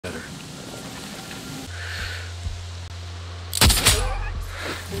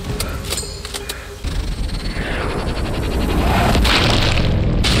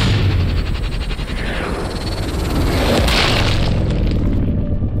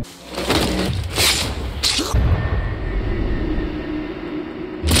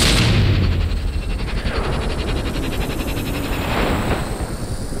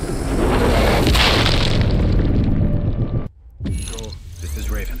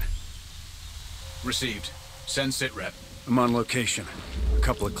Received. Send sitrep. I'm on location. A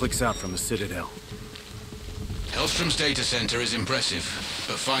couple of clicks out from the Citadel. Hellstrom's data center is impressive,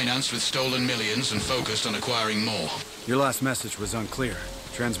 but financed with stolen millions and focused on acquiring more. Your last message was unclear.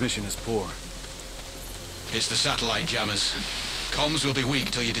 Transmission is poor. It's the satellite jammers. Comms will be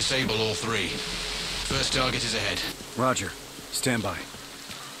weak till you disable all three. First target is ahead. Roger. Stand by.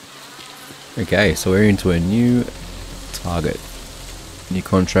 Okay, so we're into a new target. New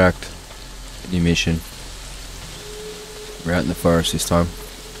contract. New mission. We're out in the forest this time.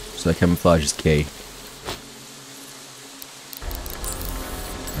 So camouflage is key.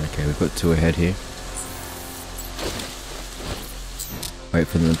 Okay, we've got two ahead here. Wait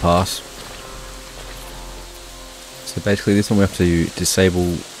for them to pass. So basically this one we have to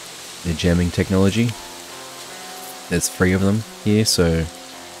disable the jamming technology. There's 3 of them here, so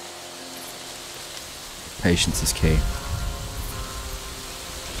patience is key.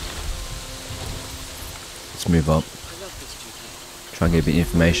 Let's move up. Try and get a bit of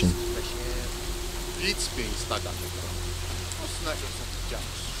information. It's being stuck underground. No snipers on the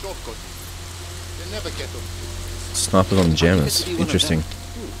jammers. Shortcut. They never get on. Snipers on the jammers. Interesting.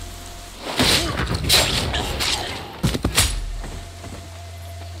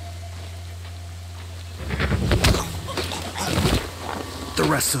 The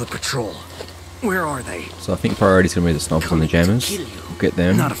rest of the patrol. Where are they? So I think priority is going to be the snipers on the jammers. We'll get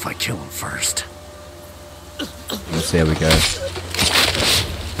them. Not if I kill them first. We'll see how we go.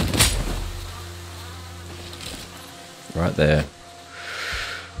 Right there.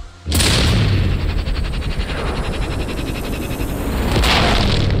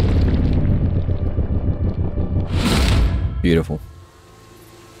 Beautiful.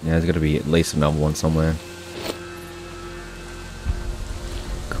 Yeah, there's got to be at least another one somewhere.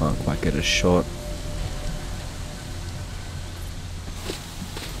 Can't quite get a shot.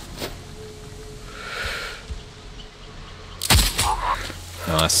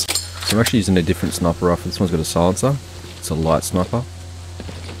 Nice. So I'm actually using a different sniper rifle. This one's got a silencer. It's a light sniper.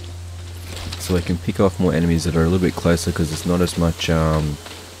 So I can pick off more enemies that are a little bit closer because it's not as much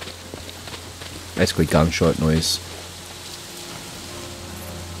basically gunshot noise.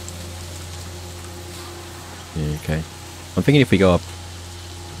 Yeah, okay. I'm thinking if we go up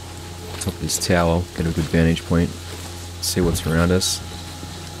top of this tower, get a good vantage point, see what's around us.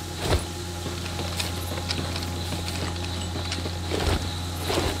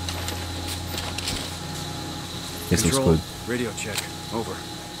 This looks good. Radio check. Over.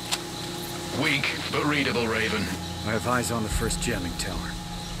 Weak, but readable, Raven. I have eyes on the first jamming tower.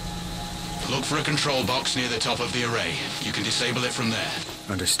 Look for a control box near the top of the array. You can disable it from there.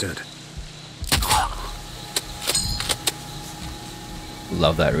 Understood.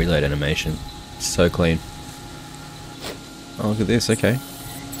 Love that reload animation. So clean. Oh, look at this, okay.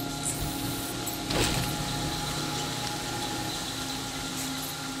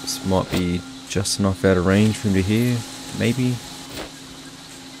 This might be just enough out of range for him to hear, maybe.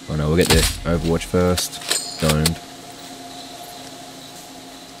 Oh no, we'll get the Overwatch first. Don't.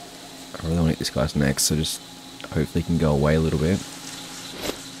 I really want to hit this guy's next, so just hopefully he can go away a little bit.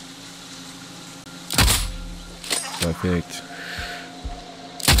 Perfect.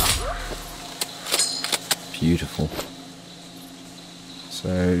 Beautiful.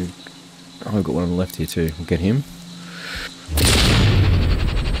 So, oh, I've got one on the left here too. We'll get him.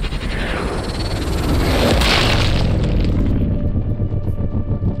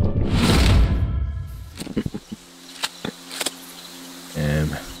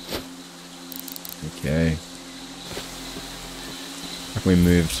 Okay. How can we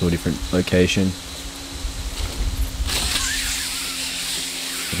move to a different location?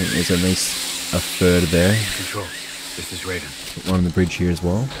 I think there's at least a third there. Control. This is Raven. One on the bridge here as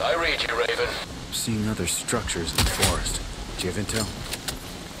well. I read you, Raven. I'm seeing other structures in the forest. Do you have intel?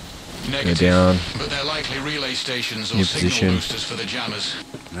 Negative, down. but they're likely relay stations or New signal position. boosters for the jammers.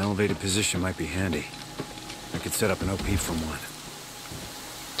 An elevated position might be handy. I could set up an OP from one.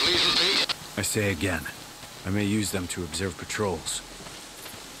 Please repeat. I say again, I may use them to observe patrols.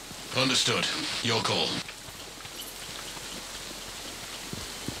 Understood. Your call.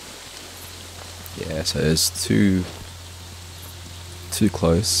 Yeah, so there's too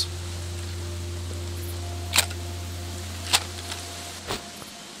close.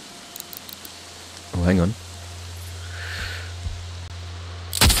 Oh, hang on.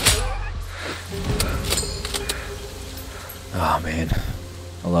 Oh man,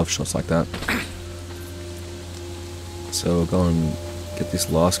 I love shots like that. So we'll go and get this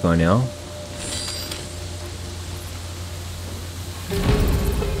last guy now.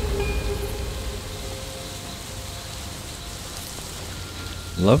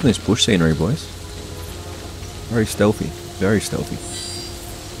 Loving this bush scenery, boys. Very stealthy. Very stealthy.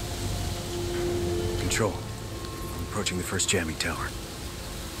 Control. I'm approaching the first jamming tower.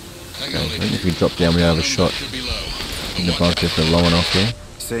 I think if we drop down, we have a shot in the bunker if they're low enough here.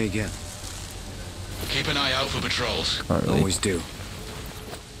 Say again. Keep an eye out for patrols. Can't really. Always do.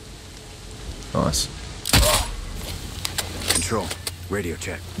 Nice. Control. Radio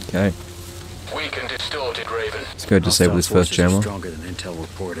check. Okay. Weak and distorted, Raven. Let's go disable this first Hostile forces are jammer. stronger than intel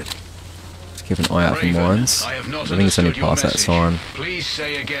reported. Let's keep an eye out for mines. I have I not think it's only understood your past that message. sign. Please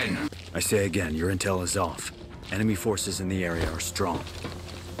say again. I say again, your intel is off. Enemy forces in the area are strong.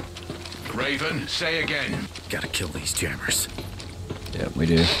 Raven, say again. Gotta kill these jammers. Yeah, we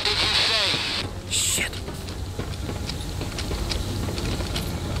do. Shit.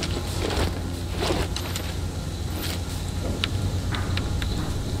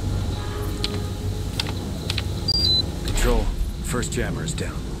 Control. First jammer is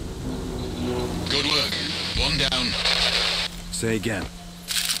down. Good work. One down. Say again.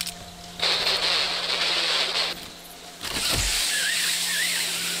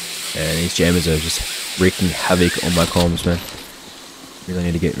 And these jammers are just wreaking havoc on my comms, man. Really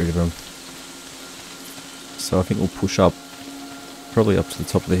need to get rid of them. So I think we'll push up, probably up to the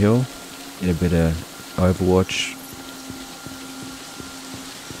top of the hill. Get a bit of overwatch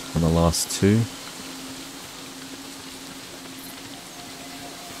on the last two.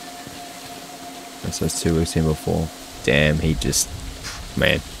 That's those two we've seen before. Damn, he just...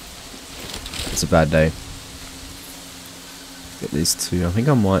 Man. It's a bad day. Get these two. I think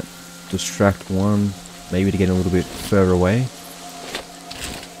I might distract one, maybe to get a little bit further away.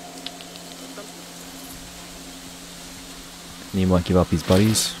 And he might give up his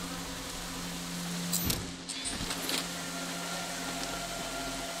buddies.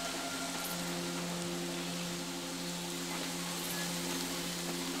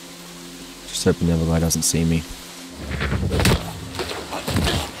 Just hoping the other guy doesn't see me.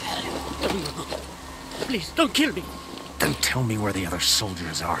 Please, don't kill me. Then tell me where the other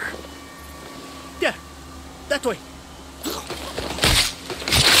soldiers are. There. That way.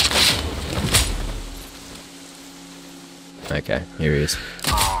 Okay, here he is.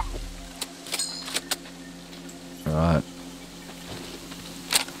 Alright.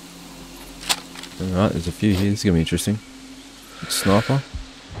 Alright, there's a few here. This is gonna be interesting. Sniper.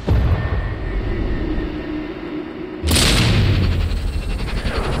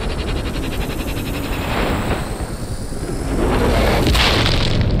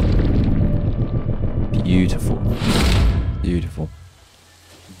 Beautiful. Beautiful.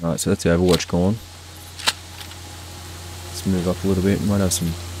 Alright, so that's the Overwatch gone. Let's move up a little bit. Might have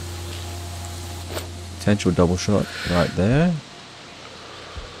some potential double shot right there.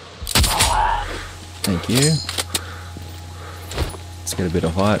 Thank you. Let's get a bit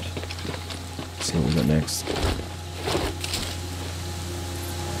of height. See what we got next.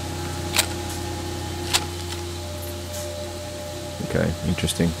 Okay,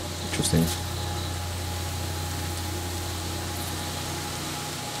 interesting. Interesting.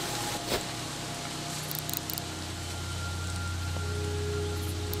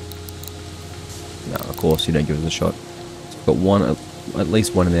 No, of course you don't give us a shot. So we've got one, at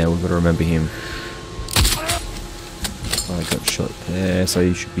least one in there. We've got to remember him. I got shot there, so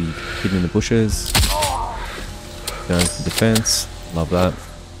you should be hidden in the bushes. Going for defense. Love that.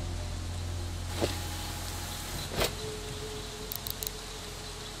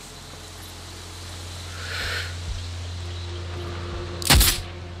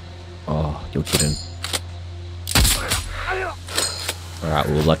 Oh, you're kidding. Alright,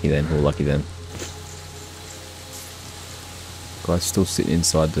 we were lucky then. We were lucky then. Guy's still sitting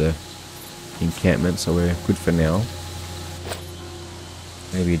inside the encampment, so we're good for now.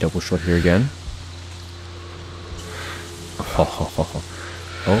 Maybe a double shot here again.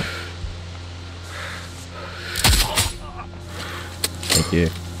 Oh. Thank you.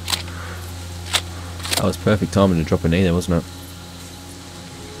 That was perfect timing to drop a knee there, wasn't it?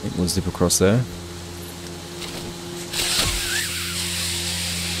 I think we'll zip across there.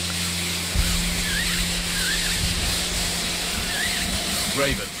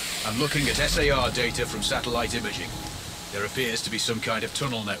 Raven, I'm looking at SAR data from satellite imaging. There appears to be some kind of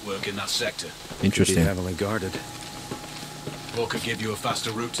tunnel network in that sector. Interesting. Could be heavily guarded. Or could give you a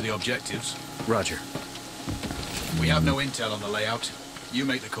faster route to the objectives. Roger. We have no intel on the layout. You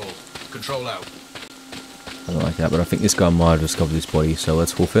make the call. Control out. I don't like that, but I think this guy might have discovered this body, so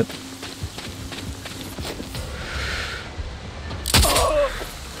let's hoof it.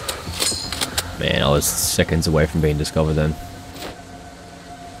 Man, I was seconds away from being discovered then.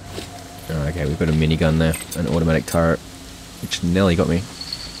 Okay, we've got a minigun there, an automatic turret, which nearly got me.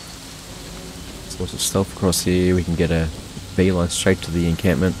 So course, it's stealth across here. We can get a beeline straight to the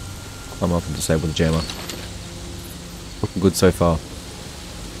encampment. Climb up and disable the jammer. Looking good so far.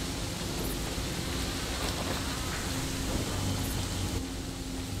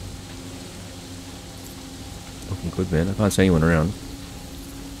 Looking good, man. I can't see anyone around.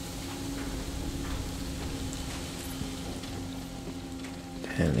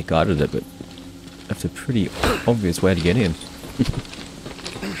 And they guarded it, but that's a pretty obvious way to get in.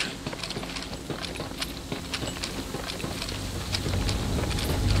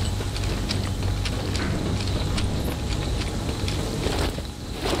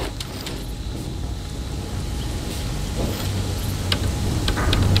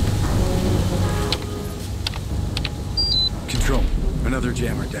 Control. Another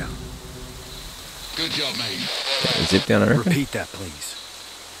jammer down. Good job, mate. Zip down, I reckon. Repeat that, please.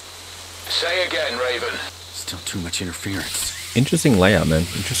 Say again, Raven. Still too much interference. Interesting layout, man.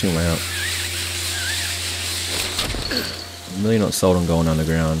 Interesting layout. I'm really not sold on going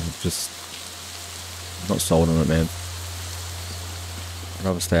underground. Just not sold on it, man. I'd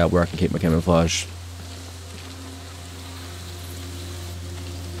rather stay out where I can keep my camouflage.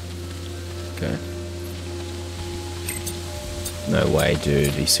 Okay. No way,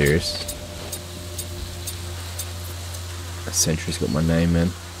 dude. Are you serious? That sentry's got my name, man.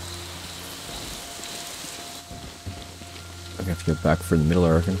 I'm gonna have to go back for in the middle,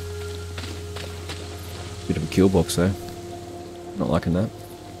 I reckon. Bit of a kill box though. Not liking that.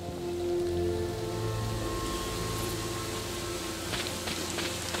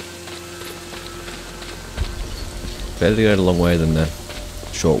 Better to go the long way than the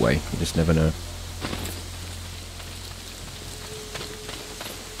short way. You just never know.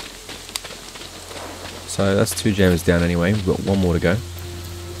 So that's 2 jammers down anyway. We've got 1 more to go.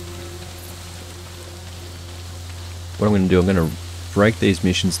 What I'm going to do, I'm going to break these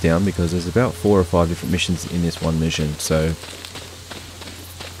missions down because there's about 4 or 5 different missions in this one mission. So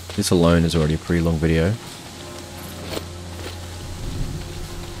this alone is already a pretty long video.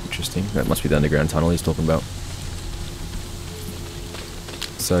 Interesting. That must be the underground tunnel he's talking about.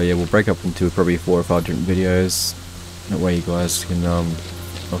 So yeah, we'll break up into probably 4 or 5 different videos. That way you guys can not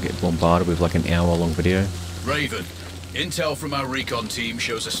get bombarded with like an hour-long video. Raven, intel from our recon team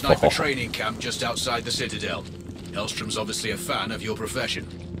shows a sniper training camp just outside the Citadel. Hellstrom's obviously a fan of your profession.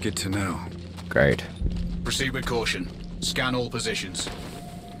 Good to know. Great. Proceed with caution. Scan all positions.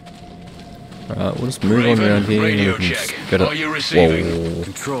 Alright, we'll just move on Raven, around here. radio and we can check. just get Are you receiving? Whoa.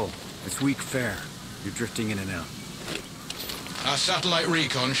 Control. It's weak fare. You're drifting in and out. Our satellite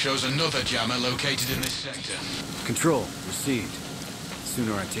recon shows another jammer located in this sector. Control. Received. The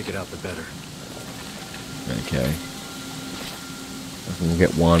sooner I take it out, the better. Okay. I can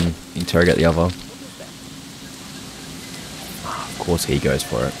get one, interrogate the other. Of course he goes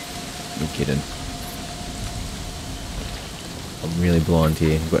for it. You're kidding. I'm really blind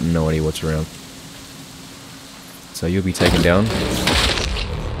here. I've got no idea what's around. So you'll be taken down.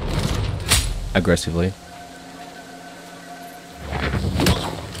 Aggressively.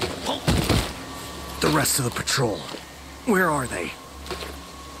 The rest of the patrol. Where are they?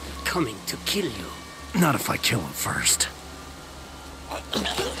 Coming to kill you. Not if I kill him first.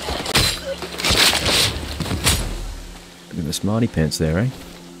 Look at the smarty pants there, eh?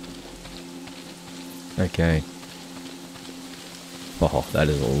 Okay. Oh, that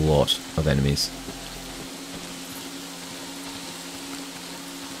is a lot of enemies.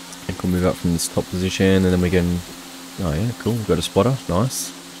 I think we'll move up from this top position and then we can... Oh yeah, cool, we've got a spotter,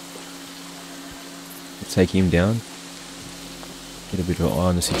 nice. We'll take him down. Get a bit of an eye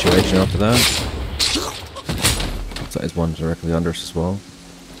on the situation after that. Looks like there's one directly under us as well.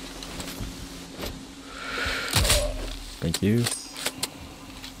 Thank you.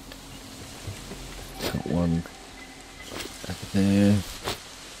 Got one back there.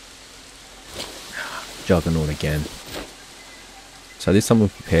 Juggernaut again. So this time we're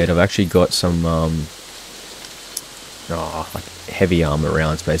prepared. I've actually got some like heavy armor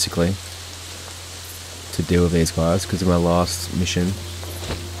rounds basically to deal with these guys because in my last mission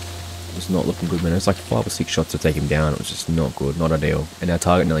it was not looking good, man. It's like 5 or 6 shots to take him down. It was just not good, not ideal. And our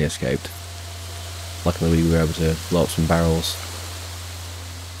target nearly escaped. Luckily we were able to blow up some barrels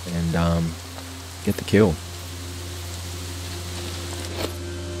and get the kill.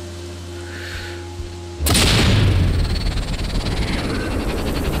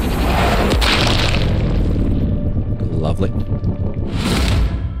 Lovely.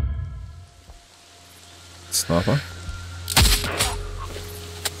 Sniper.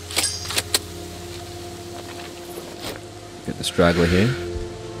 Get the straggler here.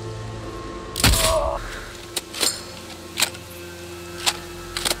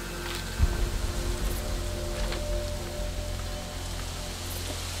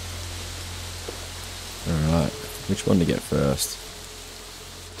 Which one to get first?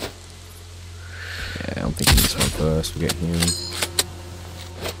 Yeah, I'm thinking this one first. We'll get him.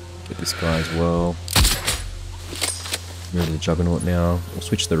 Get this guy as well. Move to the juggernaut now. We'll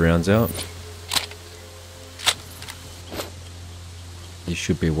switch the rounds out. He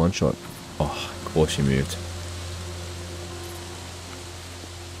should be one shot. Oh, of course he moved.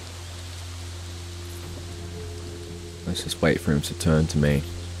 Let's just wait for him to turn to me.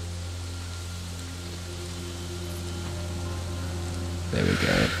 There we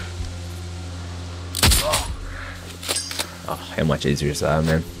go. Oh, how much easier is that,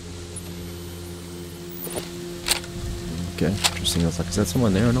 man? Okay, interesting. I was like, is that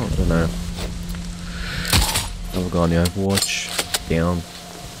someone there or not? I don't know. Another guy on the Overwatch. Down.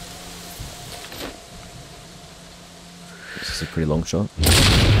 This is a pretty long shot.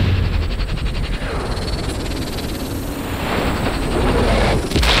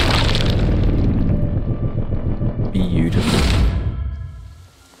 Beautiful.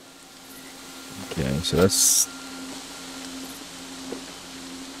 Okay, so that's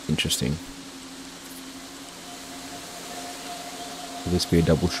interesting. Will this be a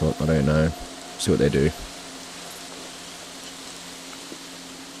double shot? I don't know. See what they do.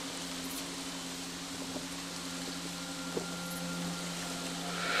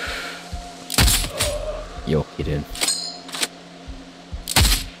 Yo, get in.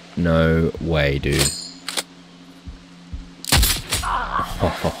 No way, dude.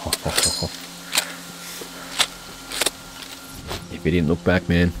 If he didn't look back,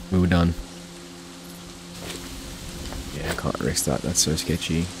 man, we were done. Yeah, I can't risk that. That's so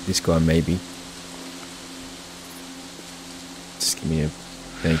sketchy. This guy, maybe. Just give me a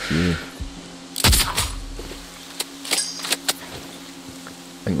thank you.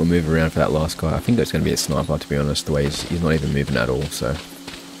 I think we'll move around for that last guy. I think it's going to be a sniper, to be honest, the way he's not even moving at all, so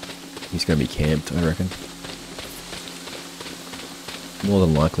he's going to be camped, I reckon. More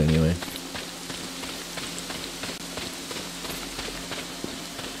than likely, anyway.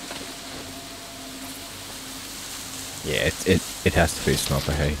 Yeah, it has to be a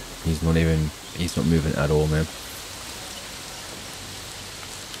sniper, hey. He's not moving at all, man.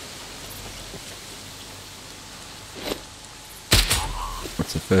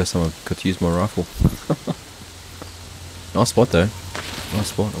 That's the first time I've got to use my rifle. Nice spot though. Nice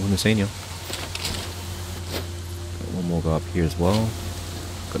spot, I wouldn't have seen you. Got one more guy up here as well.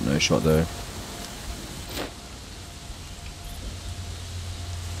 Got no shot though.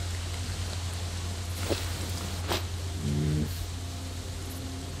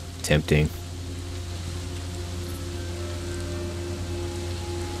 Tempting.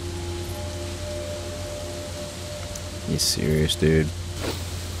 You serious, dude?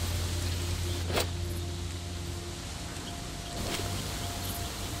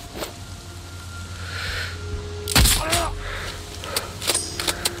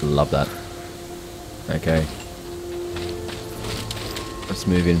 Love that. Okay. Let's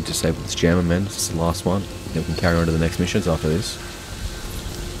move in and disable this jammer, man. This is the last one. Then we can carry on to the next missions after this.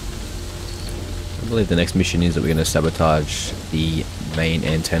 I believe the next mission is that we're going to sabotage the main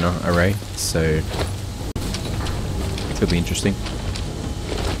antenna array, so it could be interesting.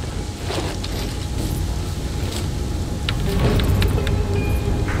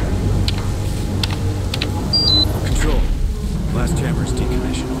 Control. Last jammer's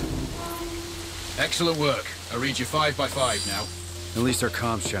decommissioned. Excellent work. I read you 5 by 5 now. At least our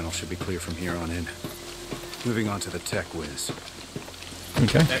comms channel should be clear from here on in. Moving on to the tech whiz.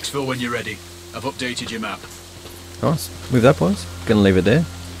 Okay. Exfil when you're ready. I've updated your map. Nice. With that, boys, gonna leave it there.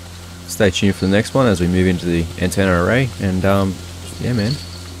 Stay tuned for the next one as we move into the antenna array. And yeah, man,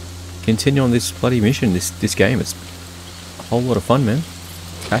 continue on this bloody mission. This game, it's a whole lot of fun, man.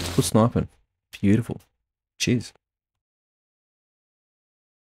 Tactical sniping, beautiful. Cheers.